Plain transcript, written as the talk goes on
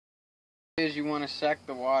Is you want to suck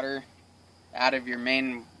the water out of your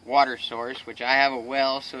main water source, which I have a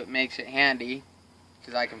well, so it makes it handy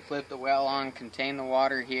because I can flip the well on, contain the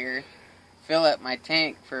water here, fill up my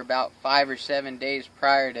tank for about 5 or 7 days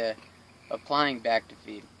prior to applying back to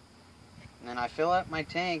feed. And then I fill up my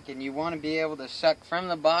tank, and you want to be able to suck from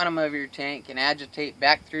the bottom of your tank and agitate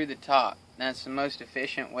back through the top. That's the most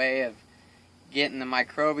efficient way of getting the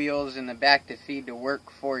microbials in the back to feed to work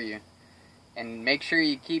for you. And make sure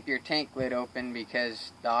you keep your tank lid open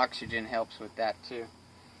because the oxygen helps with that too.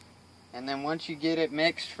 And then once you get it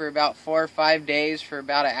mixed for about 4 or 5 days, for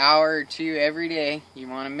about an hour or two every day, you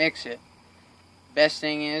want to mix it. Best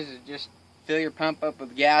thing is just fill your pump up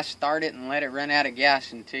with gas, start it, and let it run out of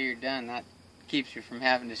gas until you're done. That keeps you from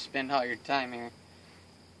having to spend all your time here.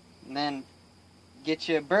 And then get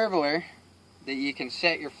you a burbler that you can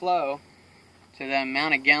set your flow to the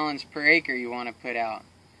amount of gallons per acre you want to put out.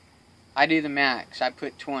 I do the max. I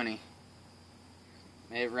put 20.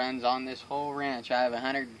 It runs on this whole ranch. I have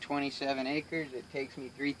 127 acres. It takes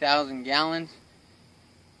me 3,000 gallons.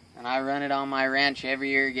 And I run it on my ranch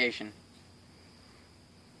every irrigation.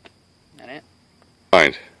 That it?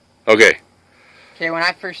 Fine. Okay. Okay, when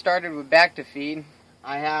I first started with back to feed,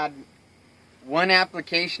 I had one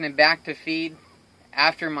application of back to feed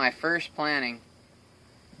after my first planting.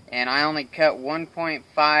 And I only cut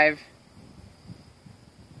 1.5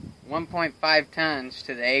 tons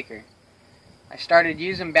to the acre. I started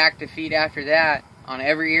using back to feed after that on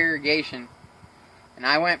every irrigation, and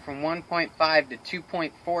I went from 1.5 to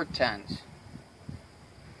 2.4 tons.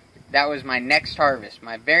 That was my next harvest.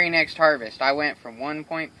 My very next harvest, I went from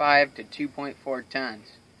 1.5 to 2.4 tons.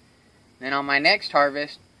 Then on my next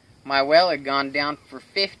harvest, my well had gone down for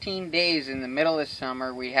 15 days in the middle of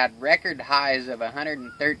summer. We had record highs of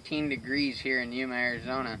 113 degrees here in Yuma,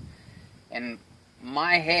 Arizona. And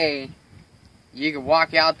my hay, you could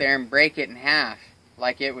walk out there and break it in half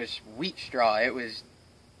like it was wheat straw. It was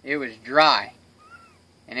dry.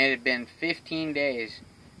 And it had been 15 days.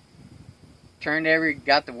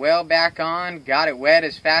 Got the well back on, got it wet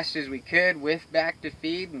as fast as we could with back to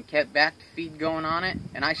feed, and kept back to feed going on it,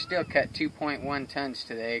 and I still cut 2.1 tons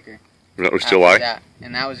to the acre. That was July?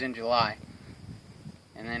 And that was in July.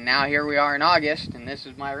 And then now here we are in August, and this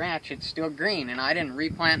is my ranch. It's still green, and I didn't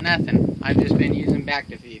replant nothing. I've just been using back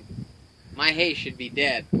to feed. My hay should be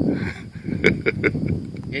dead.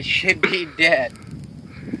 It should be dead.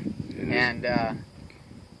 And if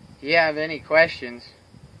you have any questions,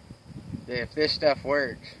 if this stuff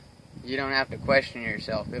works, you don't have to question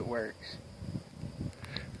yourself. It works.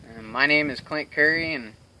 And my name is Clint Curry,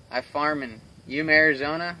 and I farm in Yuma,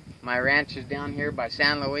 Arizona. My ranch is down here by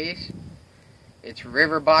San Luis. It's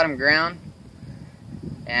river bottom ground,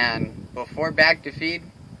 and before back to feed,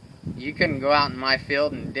 you couldn't go out in my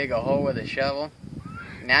field and dig a hole with a shovel.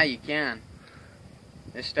 Now you can.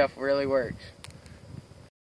 This stuff really works.